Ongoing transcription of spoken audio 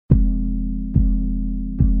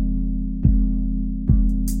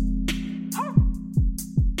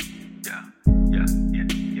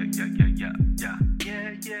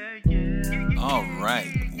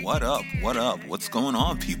What up? What up? What's going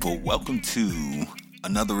on, people? Welcome to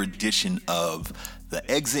another edition of the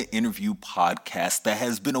Exit Interview Podcast that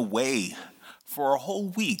has been away for a whole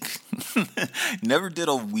week. Never did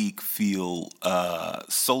a week feel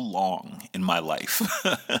so long in my life.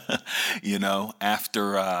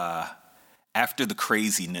 After the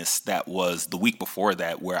craziness that was the week before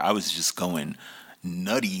that, where I was just going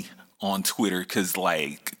nutty on Twitter because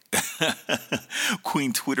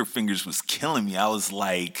Queen Twitter Fingers was killing me. I was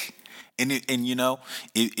like,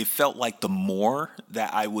 it felt like the more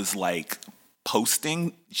that I was like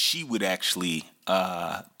posting, she would actually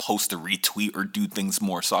post a retweet or do things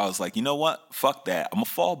more. So I was like, you know what? Fuck that. I'm gonna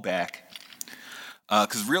fall back.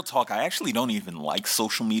 Because real talk, I actually don't even like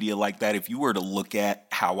social media like that. If you were to look at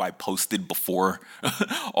how I posted before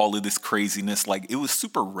all of this craziness, like it was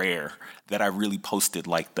super rare that I really posted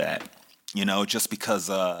like that. Just because,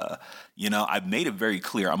 I've made it very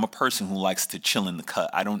clear. I'm a person who likes to chill in the cut.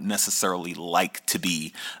 I don't necessarily like to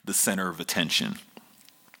be the center of attention,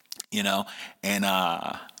 and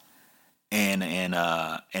I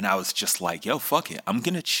was just like, yo, fuck it. I'm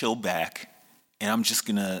going to chill back. And I'm just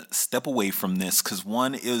going to step away from this because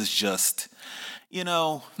one is just,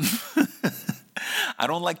 I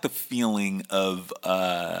don't like the feeling of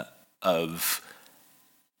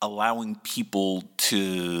allowing people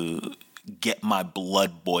to get my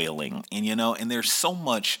blood boiling. And there's so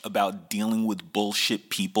much about dealing with bullshit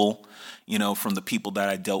people, from the people that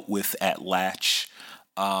I dealt with at Latch,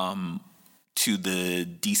 to the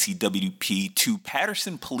DCWP, to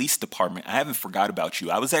Patterson Police Department. I haven't forgot about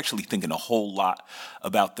you. I was actually thinking a whole lot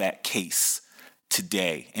about that case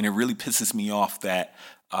today, and it really pisses me off that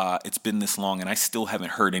it's been this long and I still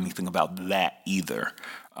haven't heard anything about that either.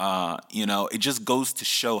 It just goes to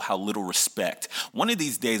show how little respect. One of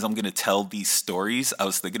these days I'm going to tell these stories. I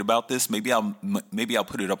was thinking about this. Maybe I'll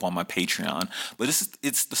put it up on my Patreon. But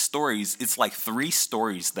it's the stories. It's like 3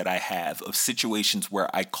 stories that I have of situations where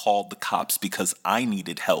I called the cops because I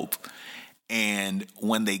needed help. And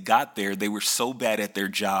when they got there, they were so bad at their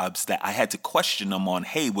jobs that I had to question them on,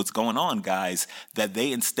 hey, what's going on, guys? That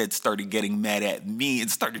they instead started getting mad at me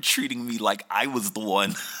and started treating me like I was the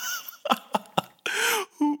one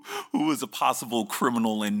who was a possible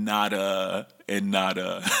criminal and not the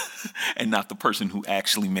person who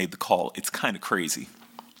actually made the call. It's kind of crazy.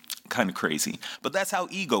 But that's how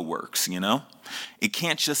ego works, It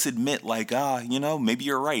can't just admit like, maybe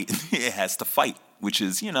you're right. It has to fight, which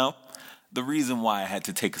is, the reason why I had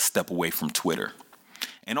to take a step away from Twitter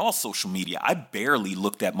and all social media. I barely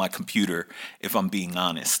looked at my computer, if I'm being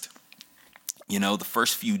honest. The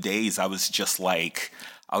first few days I was just like,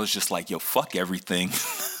 yo, fuck everything.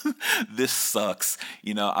 This sucks.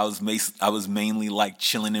 I was mainly like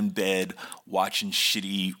chilling in bed, watching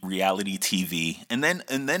shitty reality TV. And then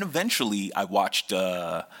eventually I watched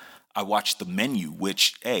The Menu,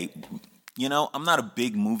 which, hey, I'm not a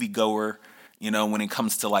big movie goer. When it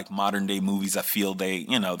comes to like modern day movies, I feel they're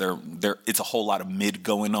it's a whole lot of mid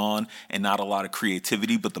going on and not a lot of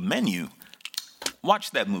creativity. But The Menu,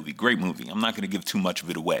 watch that movie. Great movie. I'm not going to give too much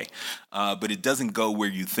of it away. But it doesn't go where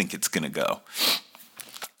you think it's going to go.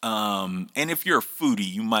 And if you're a foodie,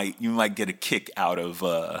 you might get a kick out of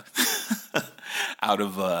the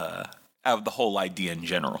whole idea in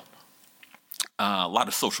general. A lot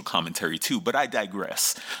of social commentary too, but I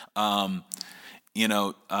digress.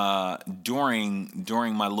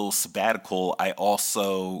 During my little sabbatical, I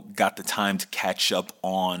also got the time to catch up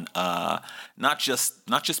on not just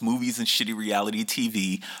movies and shitty reality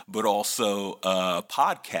TV, but also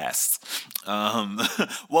podcasts.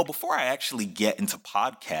 Well, before I actually get into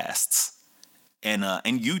podcasts and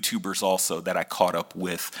YouTubers also that I caught up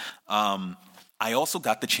with, I also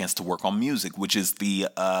got the chance to work on music, which is the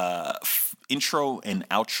intro and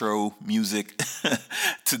outro music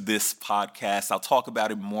to this podcast. I'll talk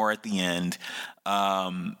about it more at the end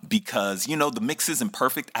because, the mix isn't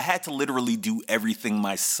perfect. I had to literally do everything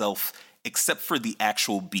myself except for the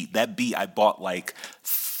actual beat. That beat I bought like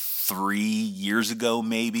 3 years ago,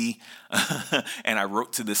 maybe, and I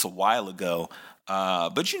wrote to this a while ago.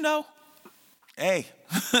 But hey,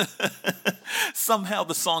 somehow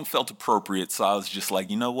the song felt appropriate, so I was just like,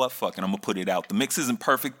 you know what, fuck it, I'm gonna put it out. The mix isn't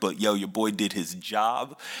perfect, but yo, your boy did his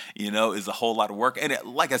job. It's a whole lot of work, and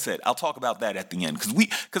like I said, I'll talk about that at the end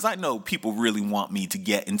because I know people really want me to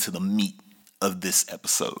get into the meat of this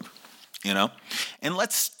episode. And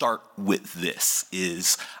let's start with this.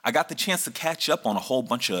 I got the chance to catch up on a whole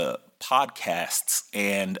bunch of podcasts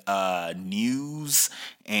and news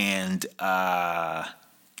and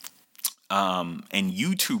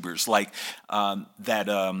YouTubers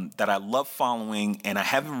that I love following, and I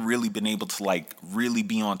haven't really been able to really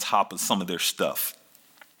be on top of some of their stuff.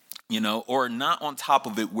 or not on top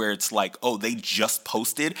of it where it's like, oh, they just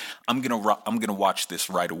posted, I'm gonna watch this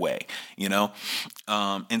right away,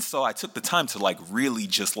 and so I took the time to like really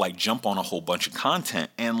just like jump on a whole bunch of content,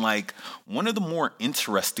 and like one of the more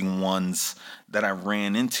interesting ones that I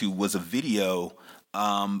ran into was a video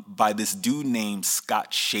by this dude named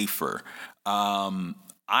Scott Schaefer.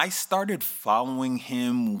 I started following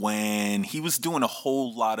him when he was doing a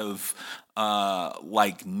whole lot of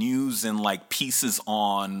like news and like pieces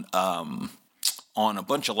on a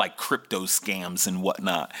bunch of like crypto scams and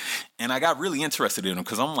whatnot. And I got really interested in him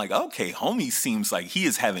because I'm like, okay, homie seems like he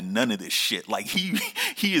is having none of this shit. Like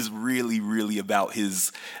he is really, really about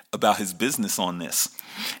his business on this.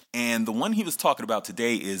 And the one he was talking about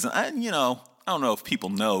today is, I don't know if people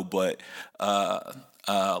know, but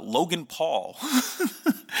Logan Paul,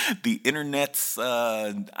 the internet's,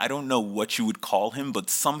 I don't know what you would call him, but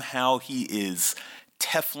somehow he is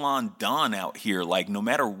Teflon Don out here. Like, no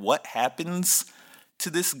matter what happens to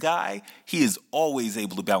this guy, he is always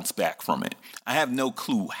able to bounce back from it. I have no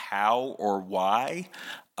clue how or why,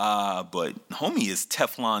 but homie is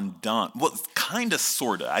Teflon Don. Well, kind of,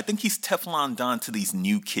 sort of. I think he's Teflon Don to these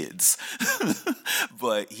new kids,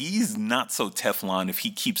 but he's not so Teflon if he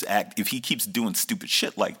keeps doing stupid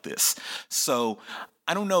shit like this. So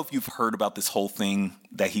I don't know if you've heard about this whole thing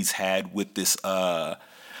that he's had with this.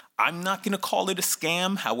 I'm not going to call it a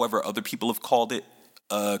scam. However, other people have called it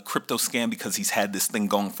a crypto scam because he's had this thing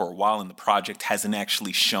going for a while and the project hasn't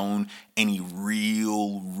actually shown any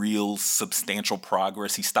real substantial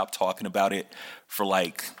progress. He stopped talking about it for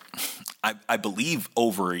like, I believe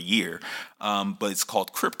over a year, but it's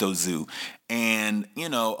called Crypto Zoo. And,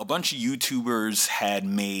 a bunch of YouTubers had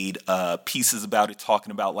made pieces about it,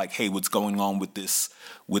 talking about like, hey, what's going on with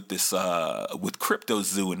Crypto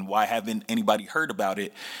Zoo and why haven't anybody heard about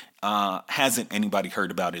it? Hasn't anybody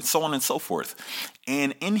heard about it? So on and so forth.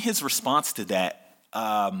 And in his response to that,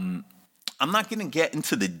 I'm not going to get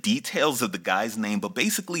into the details of the guy's name, but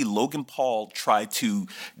basically Logan Paul tried to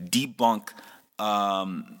debunk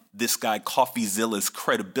this guy CoffeeZilla's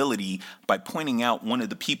credibility by pointing out one of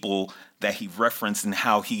the people that he referenced and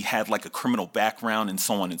how he had like a criminal background and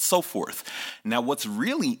so on and so forth. Now, what's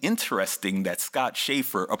really interesting that Scott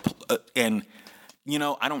Schaefer, and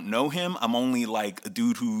I don't know him. I'm only like a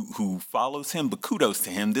dude who follows him, but kudos to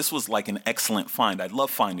him. This was like an excellent find. I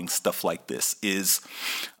love finding stuff like this. Is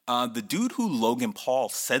the dude who Logan Paul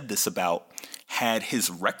said this about had his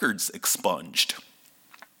records expunged.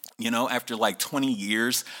 After like 20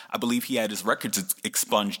 years, I believe he had his records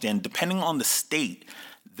expunged. And depending on the state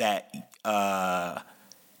that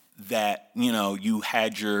you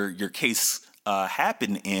had your case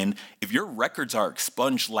happen in, if your records are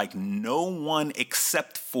expunged, like no one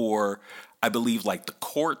except for, I believe, like the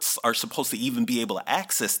courts are supposed to even be able to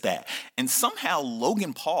access that. And somehow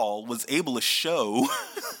Logan Paul was able to show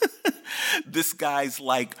this guy's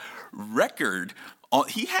like record.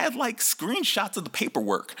 He had like screenshots of the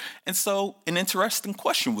paperwork. And so an interesting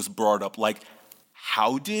question was brought up, like,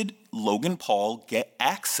 how did Logan Paul get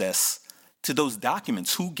access to those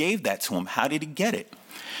documents? Who gave that to him? How did he get it?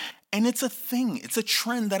 And it's a thing. It's a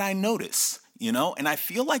trend that I notice, and I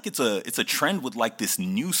feel like it's a trend with like this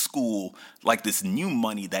new school, like this new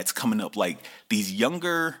money that's coming up. Like these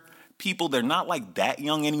younger people, they're not like that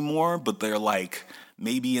young anymore, but they're like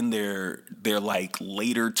maybe in their like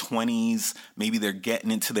later 20s, maybe they're getting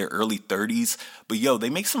into their early 30s. But they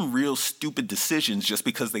make some real stupid decisions just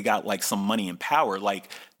because they got like some money and power. Like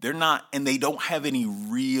they're not, and they don't have any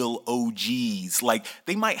real OGs. Like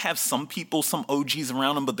they might have some OGs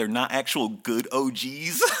around them, but they're not actual good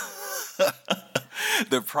OGs.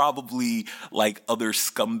 They're probably like other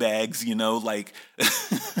scumbags,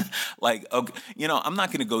 like, I'm not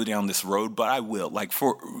going to go down this road, but I will. Like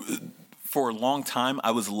for a long time,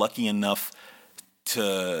 I was lucky enough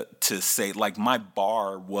to say, like, my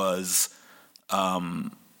bar was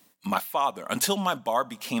my father. Until my bar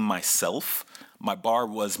became myself, my bar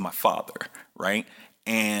was my father, right?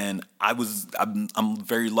 And I'm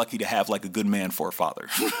very lucky to have like a good man for a father.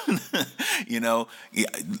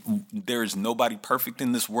 There's nobody perfect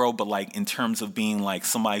in this world, but like in terms of being like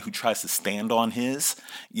somebody who tries to stand on his,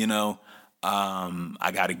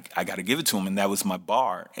 I gotta give it to him, and that was my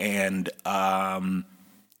bar. And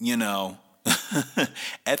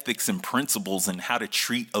ethics and principles and how to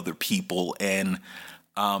treat other people and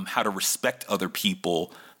how to respect other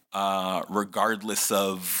people, regardless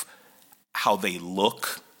of how they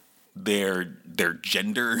look, their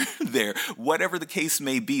gender, their whatever the case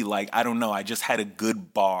may be. Like, I don't know, I just had a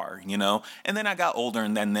good bar, and then I got older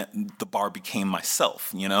and then the bar became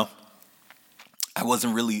myself. I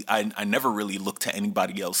wasn't really, I never really looked to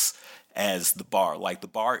anybody else as the bar. Like the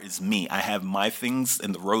bar is me. I have my things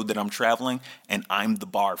in the road that I'm traveling, and I'm the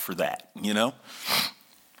bar for that, you know?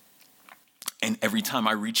 And every time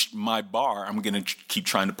I reach my bar, I'm going to keep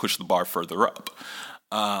trying to push the bar further up.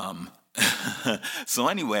 So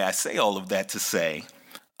anyway, I say all of that to say,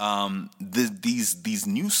 these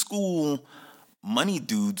new school money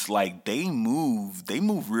dudes, like they move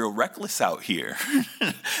real reckless out here.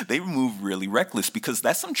 They move really reckless because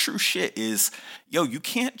that's some true shit is, yo, you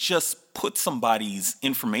can't just put somebody's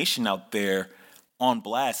information out there on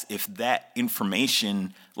blast if that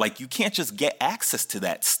information, like you can't just get access to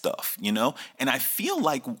that stuff, you know? And I feel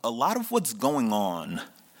like a lot of what's going on,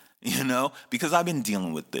 you know, because I've been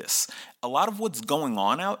dealing with this, a lot of what's going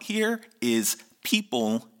on out here is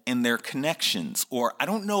people and their connections, or I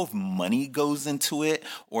don't know if money goes into it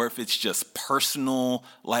or if it's just personal,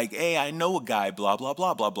 like, hey, I know a guy, blah, blah,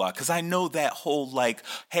 blah, blah, blah. Because I know that whole like,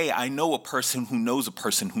 hey, I know a person who knows a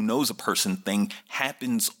person who knows a person thing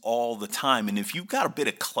happens all the time. And if you've got a bit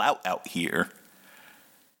of clout out here,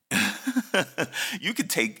 you could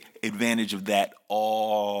take advantage of that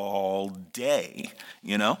all day,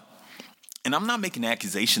 you know? And I'm not making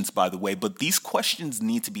accusations, by the way, but these questions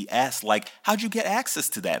need to be asked, like, how'd you get access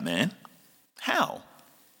to that, man? How?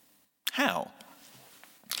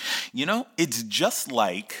 You know, it's just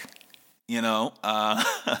like, you know,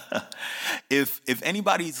 if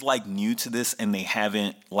anybody's like new to this and they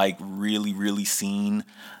haven't like really seen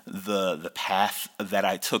the path that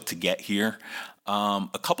I took to get here,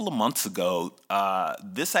 a couple of months ago,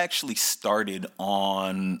 this actually started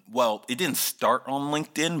on, well, it didn't start on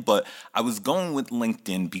LinkedIn, but I was going with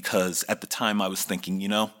LinkedIn because at the time I was thinking, you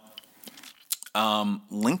know,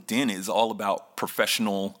 LinkedIn is all about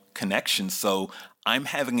professional connections. So I'm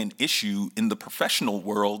having an issue in the professional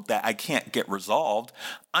world that I can't get resolved.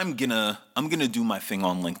 I'm gonna do my thing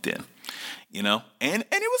on LinkedIn. You know, and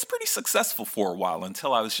it was pretty successful for a while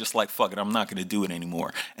until I was just like, fuck it, I'm not going to do it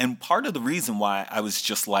anymore. And part of the reason why I was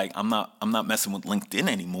just like, I'm not messing with LinkedIn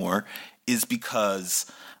anymore is because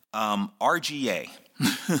RGA,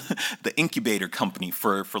 the incubator company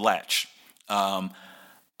for Latch,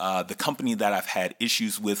 the company that I've had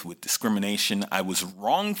issues with discrimination, I was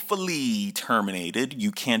wrongfully terminated.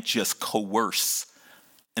 You can't just coerce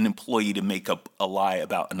an employee to make up a lie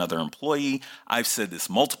about another employee. I've said this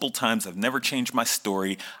multiple times. I've never changed my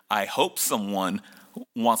story. I hope someone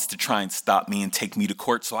wants to try and stop me and take me to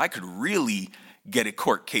court so I could really get a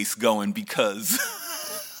court case going because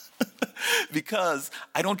because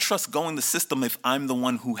I don't trust going the system if I'm the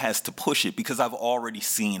one who has to push it because I've already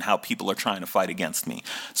seen how people are trying to fight against me.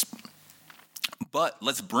 But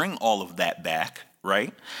let's bring all of that back,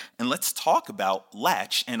 right? And let's talk about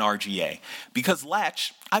Latch and RGA. Because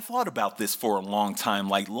Latch, I thought about this for a long time.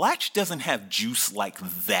 Like, Latch doesn't have juice like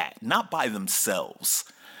that, not by themselves,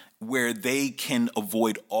 where they can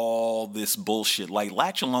avoid all this bullshit. Like,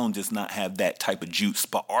 Latch alone does not have that type of juice,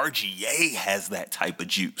 but RGA has that type of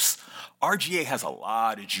juice. RGA has a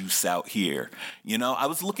lot of juice out here. You know, I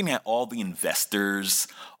was looking at all the investors,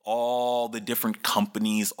 all the different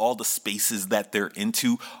companies, all the spaces that they're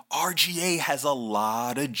into. RGA has a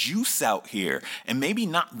lot of juice out here. And maybe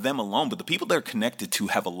not them alone, but the people they're connected to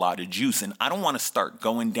have a lot of juice. And I don't want to start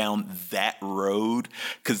going down that road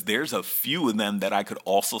because there's a few of them that I could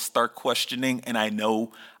also start questioning. And I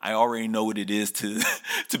already know what it is to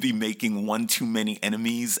to be making one too many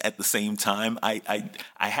enemies at the same time. I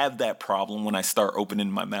have that problem when I start opening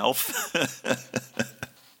my mouth.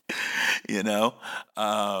 You know?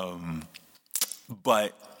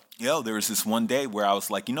 But, there was this one day where I was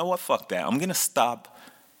like, you know what? Fuck that. I'm going to stop,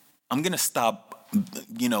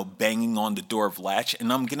 banging on the door of Latch,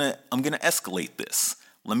 and I'm going to escalate this.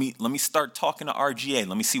 Let me start talking to RGA.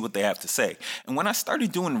 Let me see what they have to say. And when I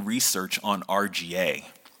started doing research on RGA,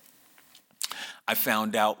 I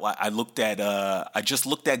found out, I just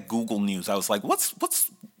looked at Google News. I was like, what's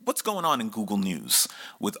going on in Google News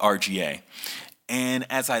with RGA? And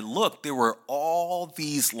as I looked, there were all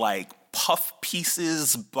these like puff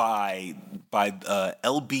pieces by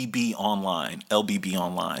LBB Online.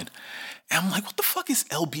 And I'm like, what the fuck is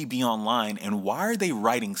LBB Online? And why are they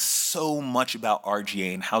writing so much about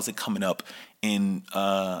RGA? And how's it coming up in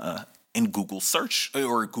Google search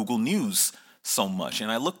or Google News so much?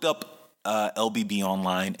 And I looked up LBB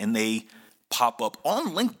Online, and they pop up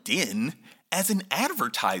on LinkedIn as an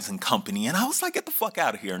advertising company. And I was like, get the fuck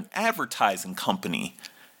out of here, an advertising company.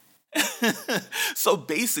 So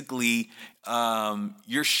basically,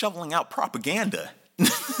 you're shoveling out propaganda.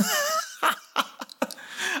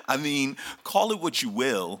 I mean, call it what you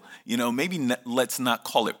will. Maybe let's not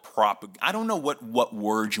call it I don't know what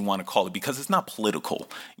word you want to call it because it's not political.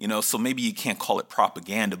 So maybe you can't call it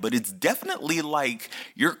propaganda, but it's definitely like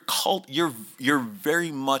you're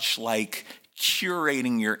very much like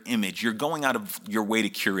curating your image. You're going out of your way to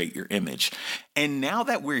curate your image. And now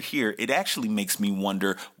that we're here, it actually makes me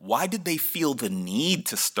wonder, why did they feel the need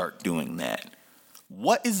to start doing that?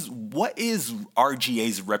 What is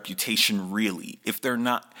RGA's reputation really if they're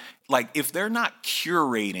not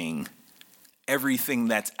curating everything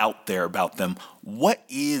that's out there about them? What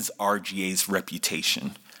is RGA's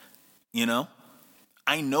reputation?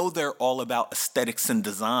 I know they're all about aesthetics and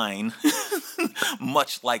design,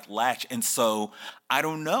 much like Latch, and so I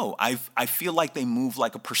don't know. I feel like they move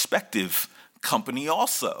like a perspective company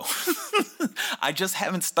also. I just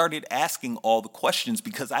haven't started asking all the questions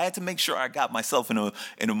because I had to make sure I got myself in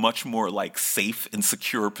a much more like safe and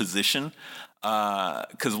secure position.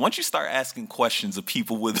 Because once you start asking questions of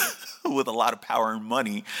people with with a lot of power and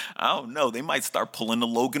money, I don't know, they might start pulling a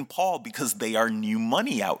Logan Paul because they are new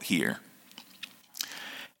money out here.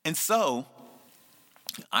 And so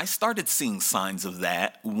I started seeing signs of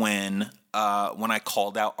that when I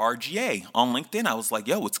called out RGA on LinkedIn. I was like,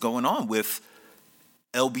 yo, what's going on with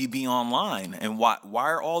LBB Online? And why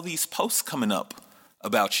are all these posts coming up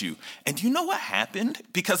about you? And do you know what happened?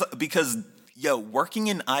 Because working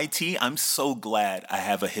in IT, I'm so glad I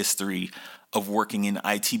have a history of working in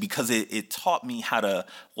IT because it taught me how to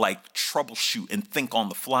like troubleshoot and think on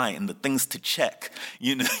the fly and the things to check,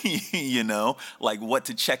 like what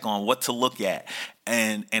to check on, what to look at.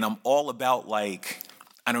 And I'm all about like,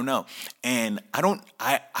 I don't know. And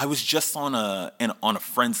I was just on a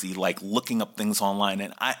frenzy, like looking up things online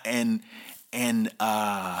and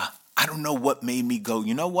I don't know what made me go,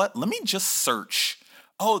 you know what? Let me just search.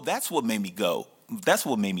 Oh, that's what made me go. That's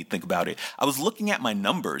what made me think about it. I was looking at my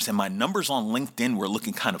numbers, and my numbers on LinkedIn were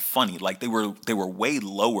looking kind of funny. Like they were way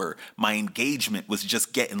lower. My engagement was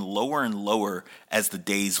just getting lower and lower as the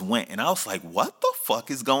days went. And I was like, what the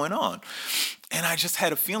fuck is going on? And I just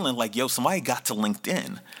had a feeling like, yo, somebody got to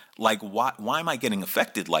LinkedIn. Like, why am I getting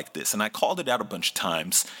affected like this? And I called it out a bunch of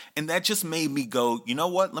times. And that just made me go, you know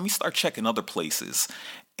what? Let me start checking other places.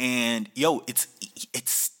 And yo, it's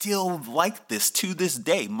still like this to this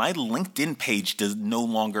day. My LinkedIn page no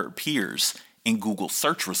longer appears in Google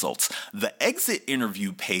search results. The exit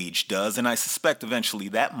interview page does, and I suspect eventually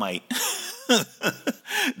that might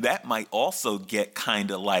also get kind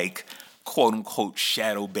of like quote unquote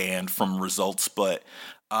shadow banned from results, but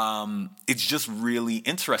it's just really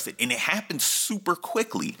interesting. And it happened super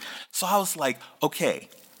quickly. So I was like, okay,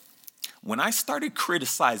 when I started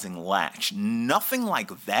criticizing Latch, nothing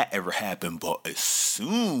like that ever happened, but as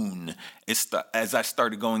soon as I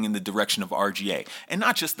started going in the direction of RGA, and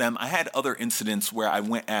not just them, I had other incidents where I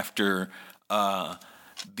went after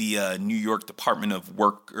the New York Department of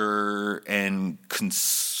Worker and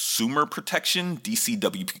Consumer Protection,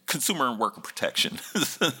 DCWP, Consumer and Worker Protection,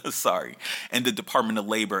 sorry, and the Department of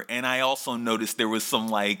Labor. And I also noticed there was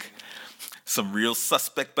some real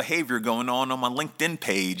suspect behavior going on my LinkedIn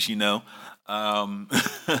page,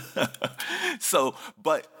 So,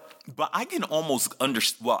 but I can almost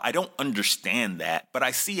understand. Well, I don't understand that, but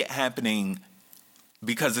I see it happening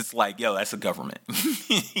because it's like, yo, that's a government,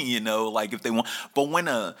 like if they want. But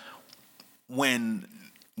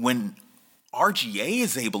when RGA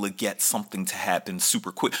is able to get something to happen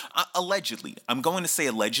super quick. Allegedly. I'm going to say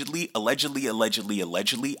allegedly.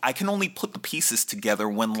 I can only put the pieces together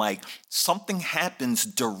when like something happens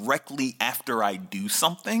directly after I do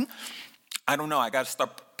something. I don't know. I got to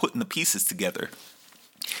start putting the pieces together.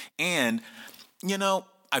 And,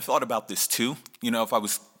 I thought about this too. If I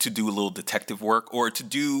was to do a little detective work or to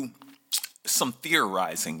do some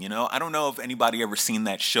theorizing, I don't know if anybody ever seen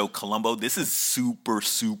that show Columbo. This is super,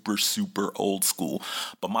 super, super old school,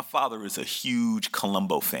 but my father is a huge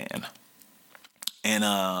Columbo fan.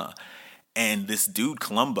 And this dude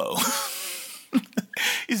Columbo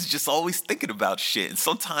is just always thinking about shit. And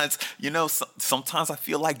sometimes, sometimes I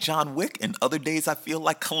feel like John Wick and other days I feel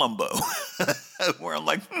like Columbo. Where I'm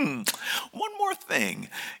like, one more thing,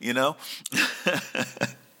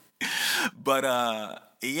 But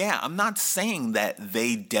yeah, I'm not saying that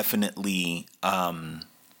they definitely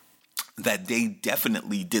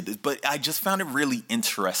did this, but I just found it really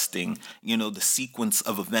interesting, the sequence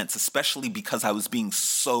of events, especially because I was being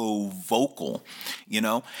so vocal,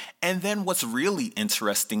 And then what's really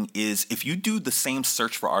interesting is if you do the same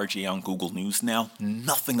search for RGA on Google News now,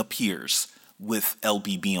 nothing appears with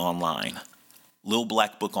LBB Online. Little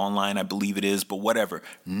Black Book Online, I believe it is, but whatever.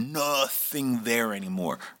 Nothing there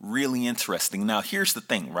anymore. Really interesting. Now, here's the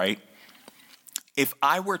thing, right? if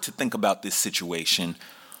I were to think about this situation,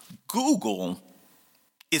 Google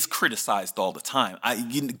is criticized all the time.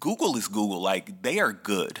 Google is Google. Like, they are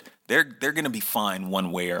good. They're going to be fine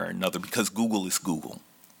one way or another because Google is Google.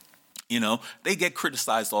 They get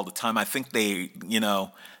criticized all the time. I think they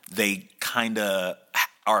kind of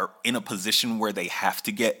are in a position where they have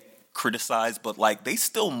to get criticized, but like they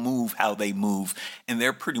still move how they move and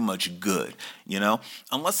they're pretty much good,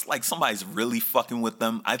 unless like somebody's really fucking with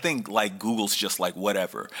them. I think like Google's just like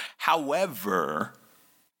whatever. However,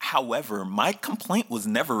 my complaint was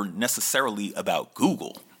never necessarily about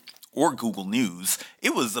Google or Google News.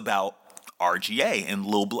 It was about RGA and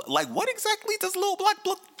Lil Black. Like, what exactly does Lil Black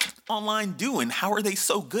Online do, and how are they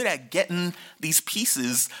so good at getting these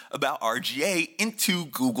pieces about RGA into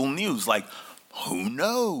Google News? Like, who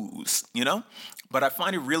knows, But I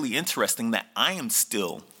find it really interesting that I am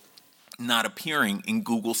still not appearing in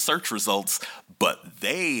Google search results, but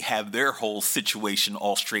they have their whole situation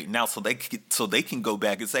all straightened out, so they can go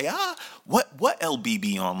back and say, what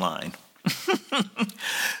LBB Online?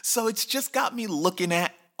 So it's just got me looking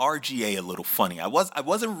at RGA a little funny. I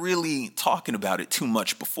wasn't really talking about it too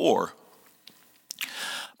much before,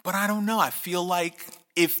 but I don't know. I feel like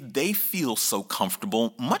if they feel so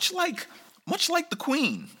comfortable, much like the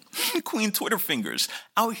Queen Twitter fingers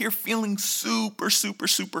out here feeling super, super,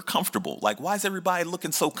 super comfortable. Like, why is everybody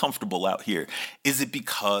looking so comfortable out here? Is it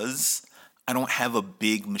because I don't have a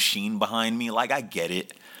big machine behind me? Like, I get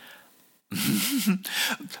it.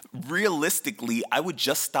 Realistically, I would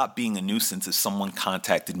just stop being a nuisance if someone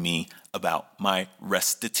contacted me about my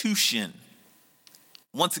restitution.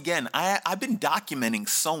 Once again, I've been documenting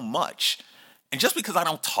so much. And just because I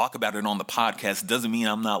don't talk about it on the podcast doesn't mean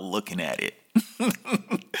I'm not looking at it.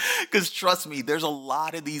 Because trust me, there's a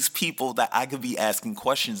lot of these people that I could be asking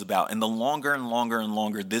questions about. And the longer and longer and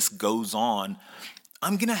longer this goes on,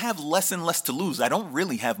 I'm going to have less and less to lose. I don't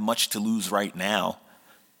really have much to lose right now.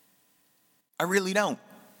 I really don't.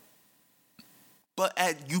 But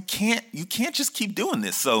you can't just keep doing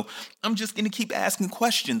this. So I'm just going to keep asking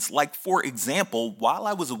questions. Like, for example, while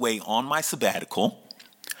I was away on my sabbatical,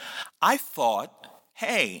 I thought,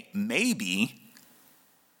 hey, maybe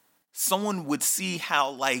someone would see how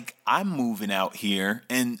like I'm moving out here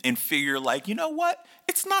and figure like, you know what?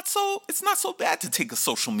 It's not so bad to take a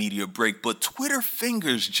social media break, but Twitter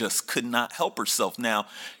fingers just could not help herself. Now,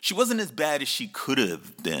 she wasn't as bad as she could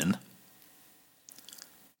have been.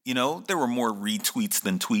 There were more retweets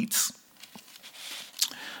than tweets.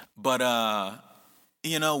 But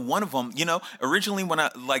one of them, originally when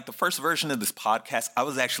the first version of this podcast, I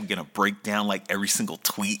was actually going to break down like every single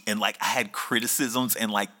tweet and like I had criticisms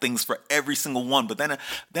and like things for every single one. But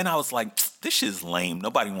then I was like, this shit is lame.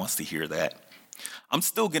 Nobody wants to hear that. I'm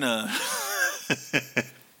still going to,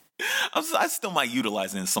 I still might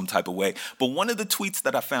utilize it in some type of way. But one of the tweets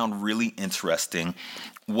that I found really interesting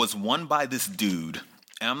was one by this dude.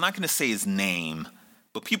 And I'm not going to say his name,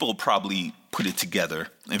 but people will probably put it together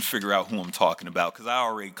and figure out who I'm talking about because I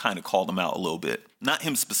already kind of called him out a little bit. Not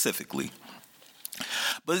him specifically.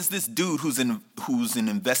 But it's this dude who's an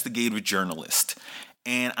investigative journalist.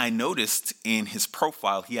 And I noticed in his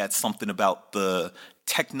profile he had something about the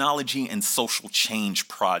Technology and Social Change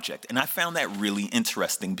Project. And I found that really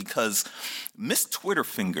interesting because Miss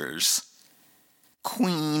Twitterfingers,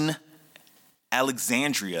 Queen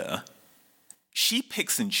Alexandria, she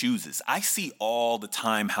picks and chooses. I see all the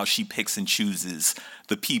time how she picks and chooses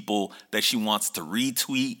the people that she wants to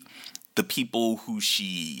retweet, the people who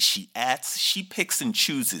she ats. She picks and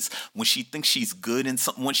chooses when she thinks she's good and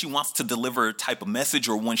when she wants to deliver a type of message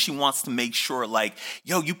or when she wants to make sure like,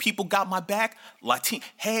 yo, you people got my back.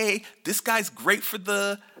 Hey, this guy's great for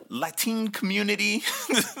the Latin community.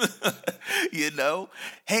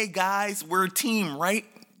 Hey guys, we're a team, right?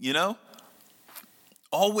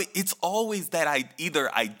 It's always that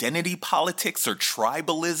either identity politics or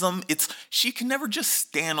tribalism. She can never just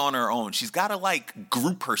stand on her own. She's got to like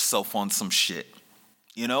group herself on some shit,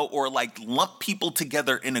 or like lump people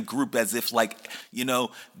together in a group as if like,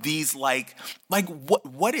 these like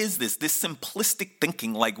what is this simplistic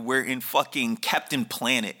thinking? Like we're in fucking Captain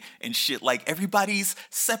Planet and shit. Like everybody's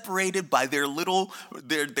separated by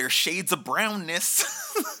their shades of brownness,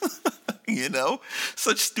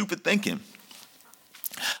 such stupid thinking.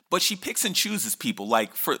 But she picks and chooses people.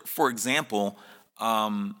 Like, for example,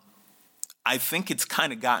 I think it's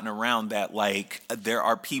kind of gotten around that, like, there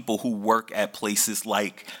are people who work at places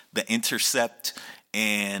like The Intercept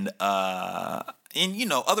and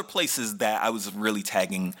other places that I was really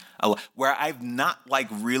tagging, where I've not, like,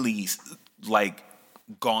 really, like,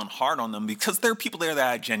 gone hard on them because there are people there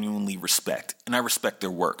that I genuinely respect, and I respect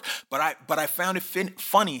their work. But I found it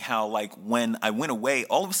funny how, like, when I went away,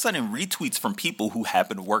 all of a sudden retweets from people who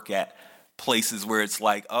happen to work at places where it's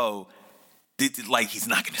like, oh, like, he's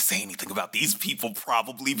not going to say anything about these people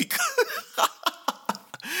probably, because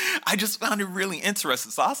I just found it really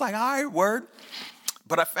interesting. So I was like, all right, word.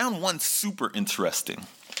 But I found one super interesting.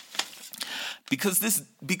 Because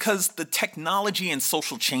the Technology and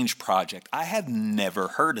Social Change Project, I have never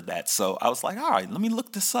heard of that. So I was like, all right, let me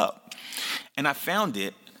look this up. And I found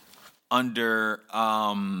it under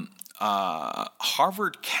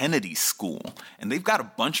Harvard Kennedy School. And they've got a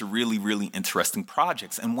bunch of really, really interesting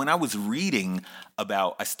projects. And when I was reading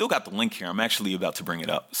about, I still got the link here. I'm actually about to bring it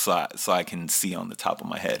up so I can see on the top of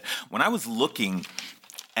my head. When I was looking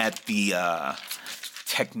at the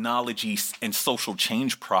Technology and Social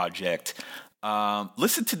Change Project,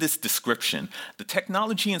 listen to this description. The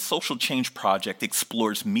Technology and Social Change Project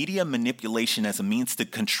explores media manipulation as a means to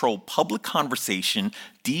control public conversation,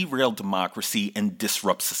 derail democracy, and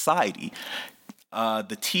disrupt society.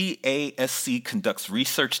 The TASC conducts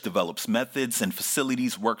research, develops methods and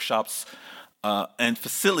facilities, workshops, and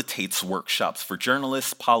facilitates workshops for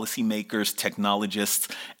journalists, policymakers, technologists,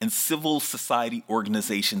 and civil society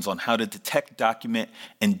organizations on how to detect, document,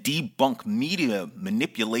 and debunk media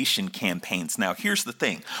manipulation campaigns. Now, here's the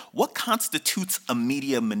thing. What constitutes a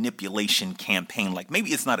media manipulation campaign? Like,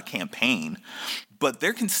 maybe it's not a campaign, but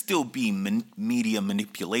there can still be media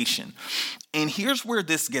manipulation. And here's where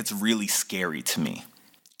this gets really scary to me,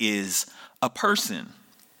 is a person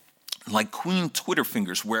like Queen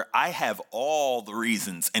Twitterfingers, where I have all the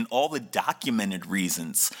reasons and all the documented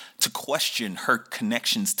reasons to question her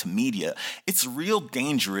connections to media. It's real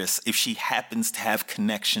dangerous if she happens to have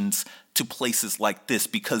connections to places like this,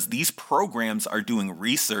 because these programs are doing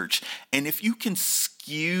research, and if you can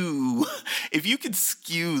skew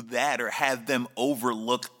that or have them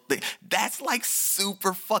overlook, that's like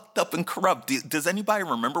super fucked up and corrupt. Does anybody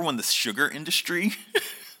remember when the sugar industry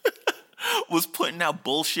was putting out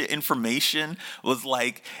bullshit information, was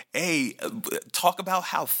like, hey, talk about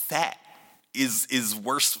how fat is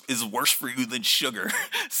worse for you than sugar.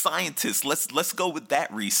 Scientists, let's go with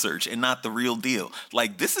that research and not the real deal.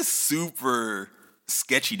 Like, this is super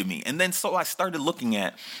sketchy to me. And then so I started looking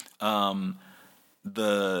at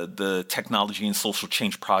the Technology and Social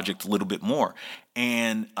Change Project a little bit more.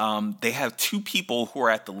 And they have two people who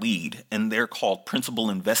are at the lead, and they're called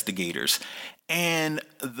principal investigators. And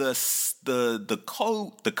the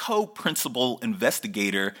co-principal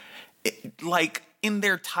investigator, like, in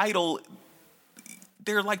their title,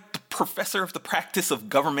 they're like the professor of the practice of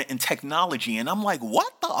government and technology. And I'm like,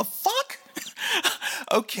 what the fuck?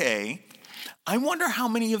 Okay. I wonder how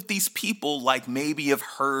many of these people, like, maybe have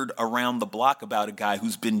heard around the block about a guy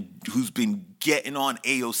who's been getting on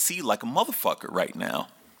AOC like a motherfucker right now.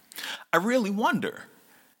 I really wonder.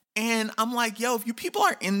 And I'm like, yo, if you people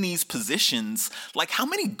are in these positions, like, how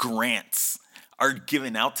many grants are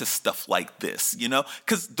given out to stuff like this, you know?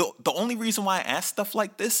 Because the only reason why I ask stuff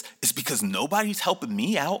like this is because nobody's helping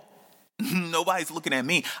me out. Nobody's looking at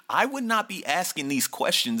me. I would not be asking these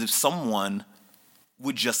questions if someone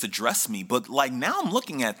would just address me. But, like, now I'm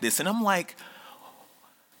looking at this and I'm like,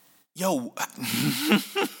 yo,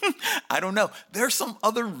 I don't know. There's some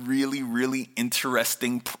other really, really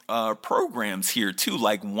interesting programs here too.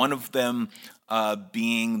 Like, one of them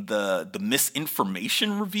being the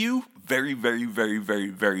misinformation review. Very, very, very, very,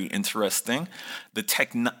 very interesting.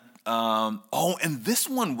 And this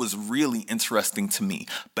one was really interesting to me.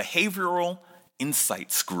 Behavioral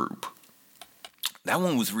Insights Group. That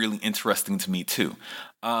one was really interesting to me too.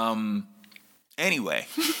 Anyway,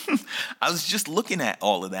 I was just looking at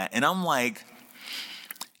all of that, and I'm like,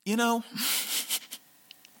 you know,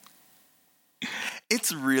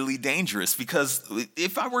 it's really dangerous, because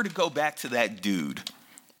if I were to go back to that dude,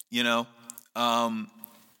 you know,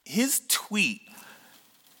 his tweet,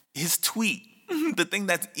 the thing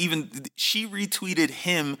that's even, she retweeted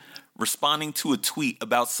him responding to a tweet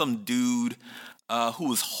about some dude who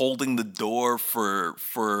was holding the door for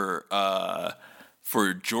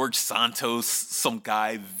George Santos, some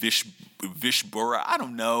guy, Vishbura, I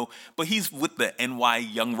don't know, but he's with the NY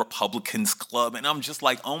Young Republicans Club, and I'm just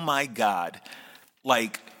like, oh my God,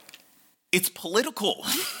 like, it's political.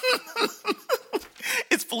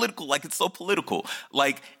 It's political, like, it's so political.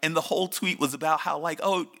 Like, and the whole tweet was about how, like,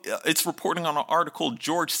 oh, it's reporting on an article,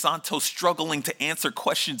 George Santos struggling to answer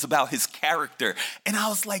questions about his character. And I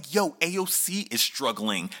was like, yo, AOC is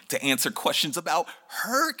struggling to answer questions about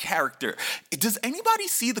her character. Does anybody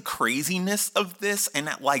see the craziness of this and,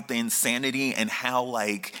 like, the insanity and how,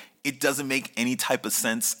 like, it doesn't make any type of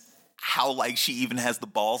sense how like she even has the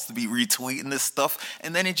balls to be retweeting this stuff.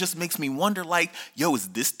 And then it just makes me wonder, like, yo, is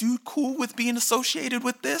this dude cool with being associated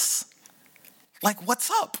with this? Like, what's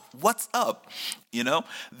up? What's up? You know,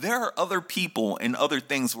 there are other people and other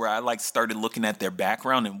things where I like started looking at their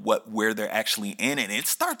background and where they're actually in, and it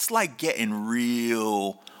starts like getting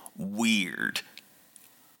real weird,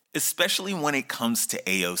 especially when it comes to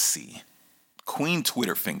AOC, Queen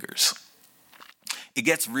Twitter Fingers. It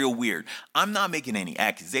gets real weird. I'm not making any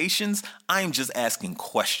accusations. I'm just asking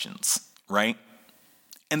questions, right?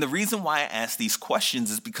 And the reason why I ask these questions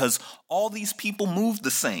is because all these people move the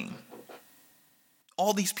same.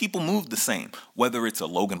 All these people move the same. Whether it's a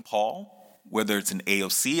Logan Paul, whether it's an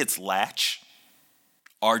AOC, it's Latch,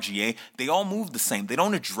 RGA, they all move the same. They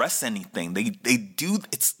don't address anything. They do,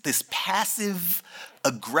 it's this passive,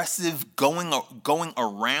 aggressive going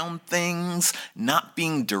around things, not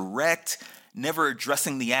being direct, never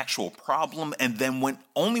addressing the actual problem, and then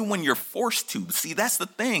only when you're forced to. See, that's the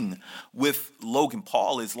thing with Logan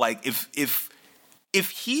Paul is like if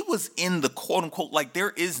he was in the quote unquote, like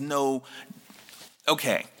there is no,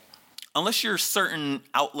 okay, unless you're certain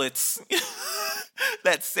outlets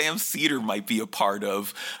that Sam Cedar might be a part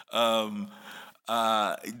of,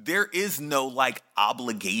 there is no like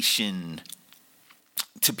obligation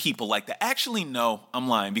to people like that. Actually, no, I'm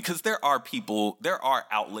lying, because there are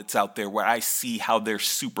outlets out there where I see how they're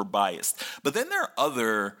super biased. But then there are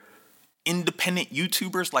other independent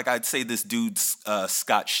YouTubers, like I'd say this dude,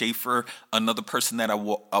 Scott Schaefer. Another person that I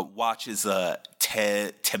watch is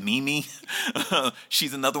Tamimi.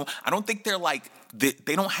 She's another one. I don't think they're like,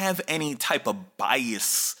 they don't have any type of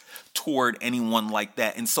bias toward anyone like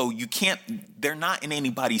that. And so they're not in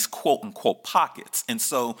anybody's quote unquote pockets. And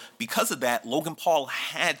so because of that, Logan Paul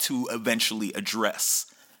had to eventually address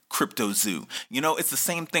CryptoZoo. You know, it's the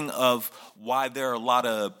same thing of why there are a lot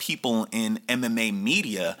of people in MMA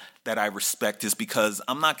media that I respect, is because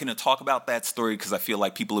I'm not going to talk about that story because I feel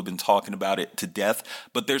like people have been talking about it to death.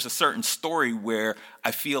 But there's a certain story where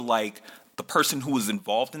I feel like the person who was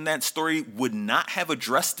involved in that story would not have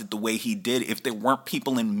addressed it the way he did if there weren't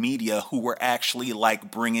people in media who were actually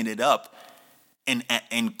like bringing it up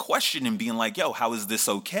and questioning, being like, yo, how is this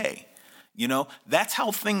okay? You know, that's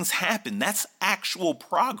how things happen. That's actual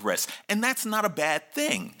progress. And that's not a bad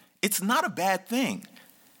thing. It's not a bad thing.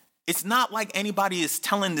 It's not like anybody is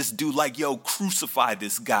telling this dude like, yo, crucify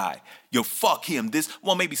this guy. Yo, fuck him.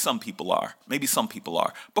 Well, maybe some people are.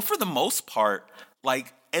 But for the most part,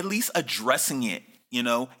 like, at least addressing it, you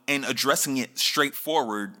know, and addressing it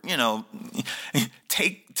straightforward, you know,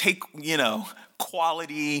 take, you know,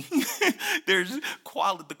 quality. The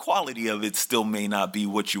quality of it still may not be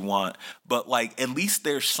what you want, but like, at least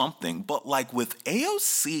there's something. But like with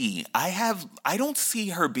AOC, I don't see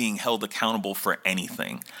her being held accountable for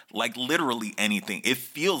anything, like literally anything. It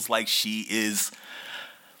feels like she is,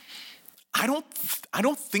 I don't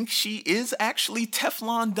think she is actually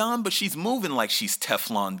Teflon Don, but she's moving like she's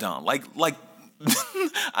Teflon Don. Like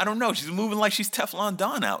I don't know, she's moving like she's Teflon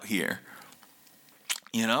Don out here.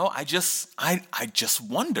 You know, I just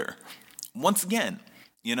wonder once again,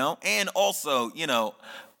 you know, and also, you know,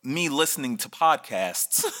 me listening to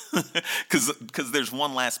podcasts, because there's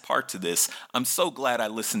one last part to this. I'm so glad I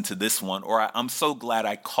listened to this one, or I'm so glad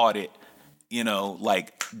I caught it, you know,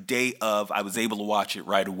 like day of, I was able to watch it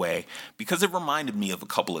right away, because it reminded me of a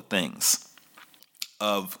couple of things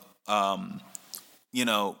of, you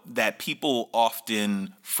know, that people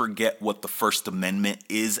often forget what the First Amendment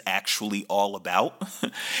is actually all about.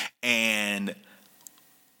 And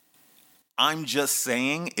I'm just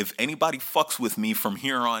saying, if anybody fucks with me from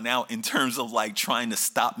here on out in terms of like trying to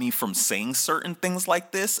stop me from saying certain things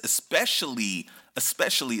like this, especially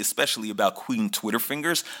about Queen Twitter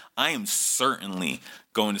Fingers, I am certainly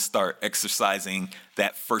going to start exercising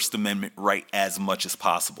that First Amendment right as much as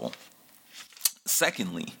possible.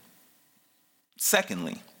 Secondly,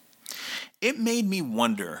 it made me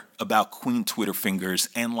wonder about Queen Twitter Fingers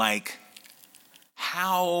and like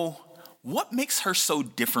what makes her so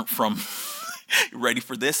different from, ready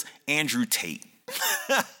for this, Andrew Tate.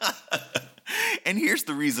 And here's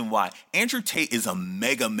the reason why. Andrew Tate is a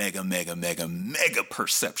mega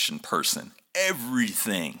perception person.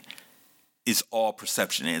 Everything is all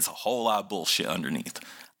perception, and it's a whole lot of bullshit underneath.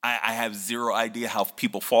 I have zero idea how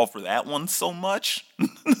people fall for that one so much.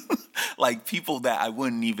 Like people that I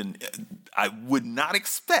would not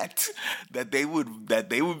expect that they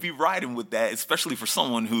would be riding with that, especially for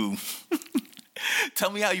someone who tell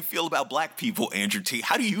me how you feel about black people, Andrew Tate.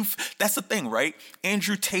 That's the thing, right?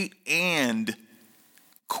 Andrew Tate and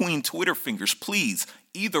Queen Twitter Fingers, please,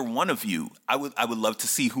 either one of you, I would love to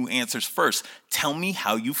see who answers first. Tell me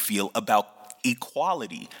how you feel about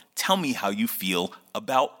equality. Tell me how you feel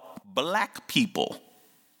about black people.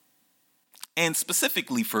 And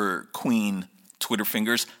specifically for Queen Twitter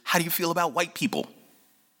Fingers, how do you feel about white people?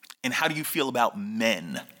 And how do you feel about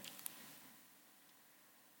men?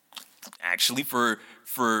 Actually, for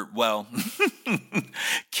well,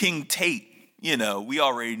 King Tate, we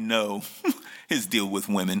already know his deal with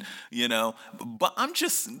women, But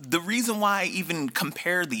the reason why I even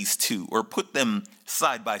compare these two or put them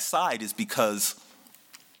side by side is because,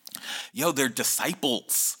 they're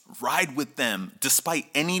disciples. Ride with them despite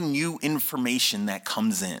any new information that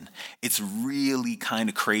comes in. It's really kind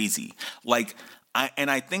of crazy.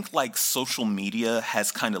 I think social media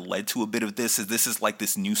has kind of led to a bit of this. This is like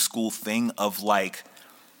this new school thing of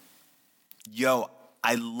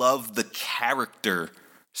I love the character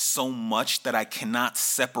so much that I cannot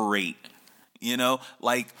separate,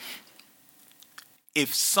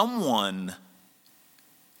 if someone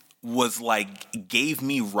was gave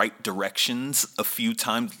me right directions a few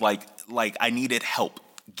times, like I needed help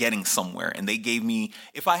getting somewhere, and they gave me,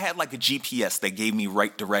 if I had a GPS that gave me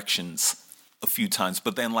right directions a few times,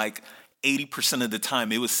 but then 80% of the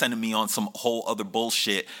time it was sending me on some whole other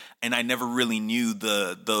bullshit, and I never really knew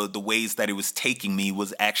the ways that it was taking me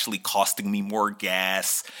was actually costing me more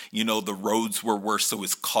gas. The roads were worse, so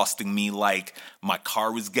it's costing me my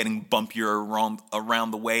car was getting bumpier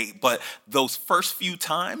around the way. But those first few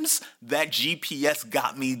times, that GPS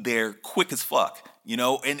got me there quick as fuck.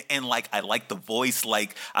 And I like the voice,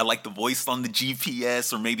 I like the voice on the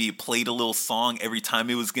GPS, or maybe it played a little song every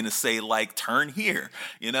time it was gonna say turn here,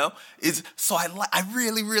 so I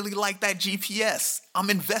really, really like that GPS. I'm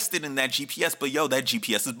invested in that GPS, but that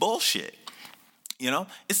GPS is bullshit.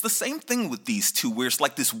 It's the same thing with these two, where it's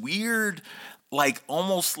this weird,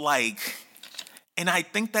 almost and I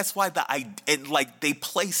think that's why they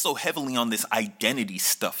play so heavily on this identity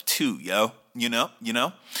stuff too,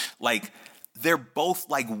 they're both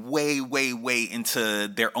way, way, way into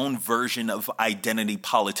their own version of identity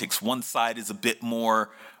politics. One side is a bit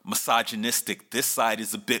more misogynistic. This side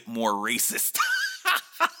is a bit more racist.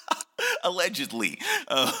 Allegedly.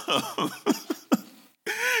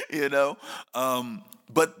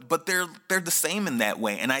 But they're the same in that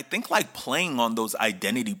way. And I think playing on those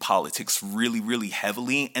identity politics really, really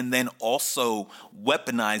heavily, and then also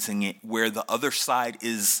weaponizing it where the other side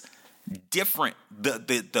is different.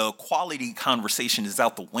 The quality conversation is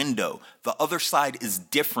out the window. The other side is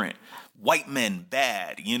different. White men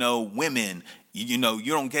bad, women, you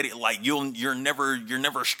don't get it. You're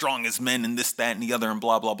never strong as men, and this, that, and the other, and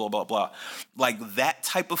blah, blah, blah, blah, blah. That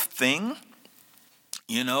type of thing.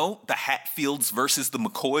 The Hatfields versus the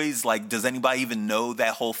McCoys. Does anybody even know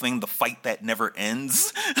that whole thing? The fight that never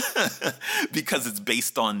ends because it's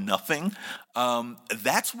based on nothing.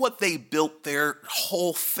 That's what they built their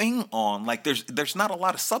whole thing on. There's not a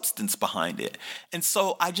lot of substance behind it. And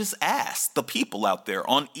so I just ask the people out there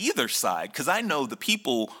on either side, because I know the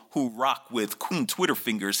people who rock with Queen Twitter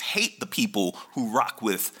Fingers hate the people who rock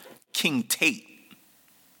with King Tate,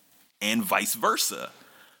 and vice versa.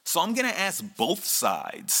 So I'm going to ask both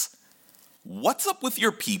sides, what's up with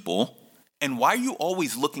your people, and why are you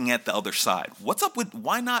always looking at the other side?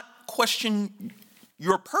 Why not question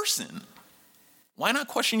your person? Why not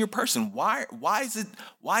question your person? Why is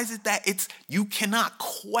it that you cannot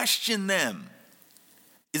question them?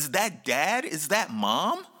 Is that dad? Is that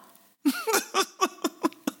mom?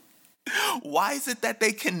 Why is it that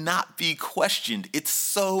they cannot be questioned? It's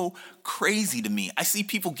so crazy to me. I see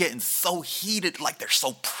people getting so heated, they're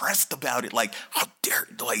so pressed about it. How dare,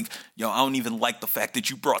 I don't even like the fact that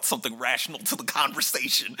you brought something rational to the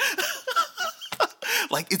conversation.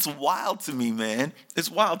 It's wild to me, man.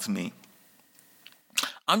 It's wild to me.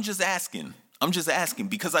 I'm just asking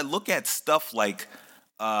because I look at stuff the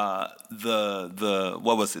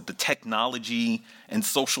Technology and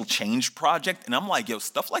Social Change Project, and I'm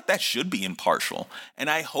stuff like that should be impartial. And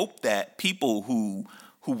I hope that people who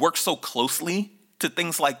work so closely to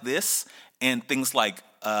things like this and things like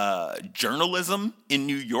journalism in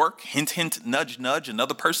New York, hint, hint, nudge, nudge,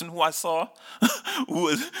 another person who I saw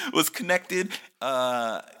who was connected,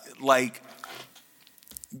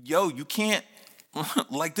 you can't,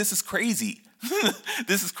 this is crazy.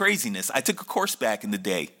 This is craziness. I took a course back in the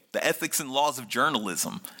day, the ethics and laws of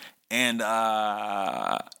journalism. And,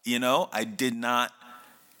 I did not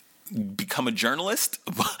become a journalist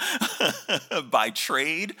by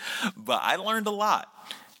trade, but I learned a lot.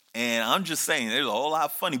 And I'm just saying, there's a whole lot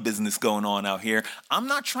of funny business going on out here. I'm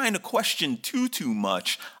not trying to question too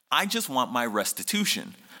much. I just want my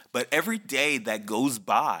restitution. But every day that goes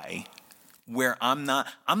by where I'm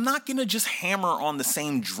not gonna just hammer on the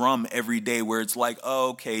same drum every day where it's like, oh,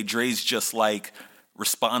 okay, Dre's just like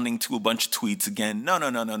responding to a bunch of tweets again.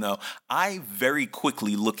 No. I very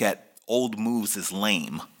quickly look at old moves as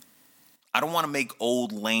lame. I don't want to make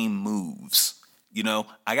old lame moves. You know,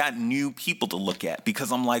 I got new people to look at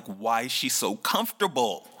because I'm like, why is she so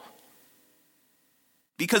comfortable?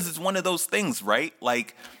 Because it's one of those things, right?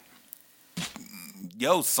 Like,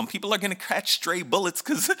 yo, some people are going to catch stray bullets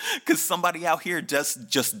because somebody out here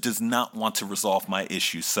just does not want to resolve my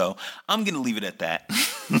issue. So I'm going to leave it at that.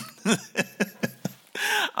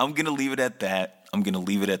 I'm going to leave it at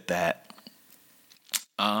that.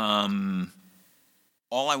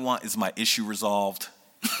 All I want is my issue resolved.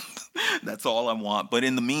 That's all I want. But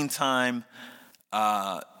in the meantime,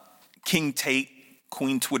 King Tate,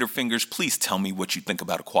 Queen Twitter Fingers, please tell me what you think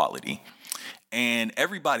about equality. And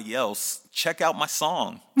everybody else, check out my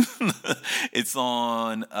song. It's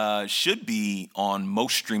on, should be on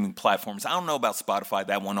most streaming platforms. I don't know about Spotify.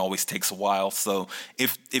 That one always takes a while. So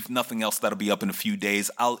if nothing else, that'll be up in a few days.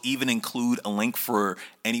 I'll even include a link for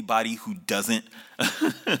anybody who doesn't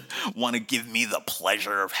want to give me the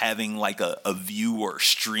pleasure of having like a view or a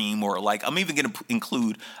stream, or like, I'm even going to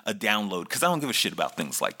include a download because I don't give a shit about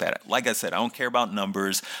things like that. Like I said, I don't care about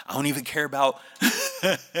numbers. I don't even care about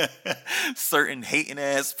certain hating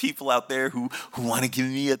ass people out there who want to give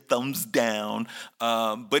me a thumbs down.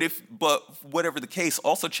 But whatever the case,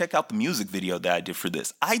 also check out the music video that I did for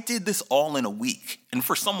this. I did this all in a week. And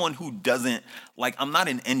for someone who doesn't, like, I'm not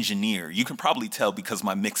an engineer. You can probably tell because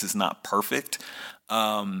my mix is not perfect.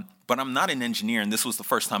 But I'm not an engineer, and this was the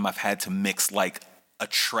first time I've had to mix like a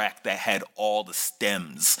track that had all the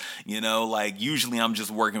stems, you know, like usually I'm just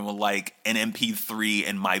working with like an MP3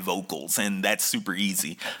 and my vocals, and that's super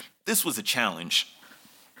easy. This was a challenge.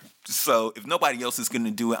 So if nobody else is going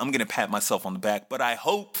to do it, I'm going to pat myself on the back. But I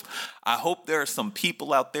hope there are some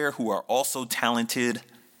people out there who are also talented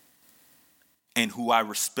and who I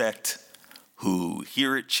respect, who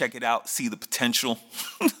hear it, check it out, see the potential,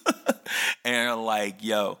 and are like,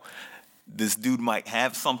 yo, this dude might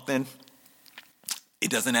have something. It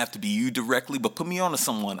doesn't have to be you directly, but put me on to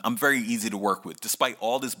someone. I'm very easy to work with. Despite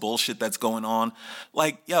all this bullshit that's going on,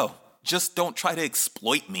 like, yo, just don't try to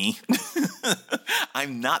exploit me.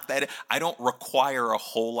 I'm not that. I don't require a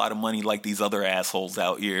whole lot of money like these other assholes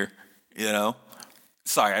out here, you know?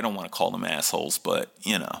 Sorry, I don't want to call them assholes, but,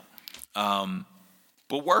 you know.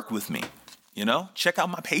 But work with me, you know? Check out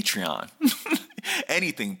my Patreon.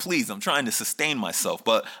 Anything, please. I'm trying to sustain myself.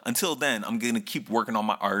 But until then, I'm going to keep working on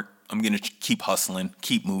my art. I'm going to keep hustling,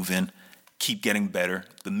 keep moving, keep getting better.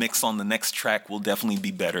 The mix on the next track will definitely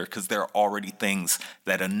be better because there are already things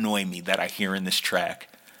that annoy me that I hear in this track.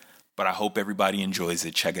 But I hope everybody enjoys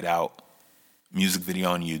it. Check it out. Music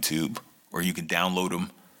video on YouTube, or you can download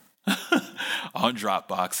them on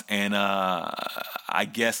Dropbox. And I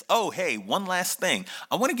guess, oh, hey, one last thing.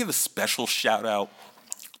 I want to give a special shout out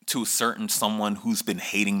to a certain someone who's been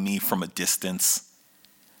hating me from a distance.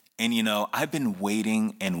 And, you know, I've been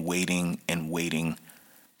waiting and waiting and waiting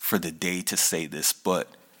for the day to say this, but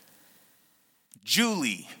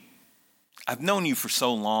Julie, I've known you for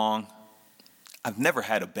so long. I've never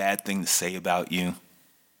had a bad thing to say about you.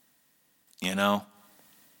 You know?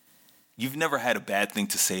 You've never had a bad thing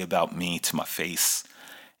to say about me to my face.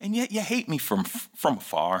 And yet you hate me from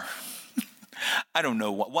afar. I don't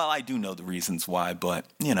know what. Well, I do know the reasons why, but,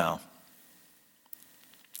 you know.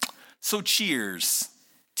 So cheers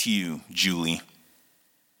to you, Julie.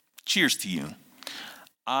 Cheers to you.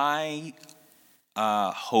 I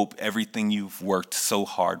hope everything you've worked so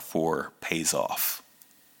hard for pays off.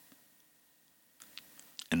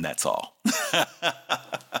 And that's all.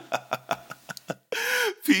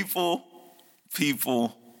 People,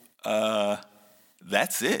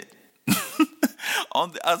 that's it.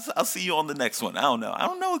 I'll see you on the next one. I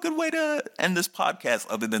don't know a good way to end this podcast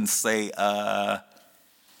other than say,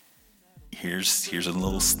 here's a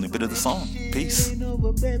little snippet of the song. Peace.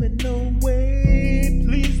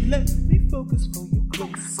 Please let me focus for you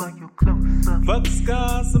closer. Fuck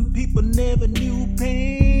scars, some people never knew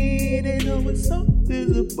pain. They know it's so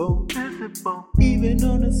visible. Even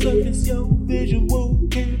on the surface, your visual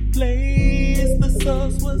can't place. The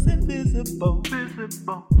source was invisible.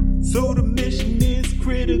 So the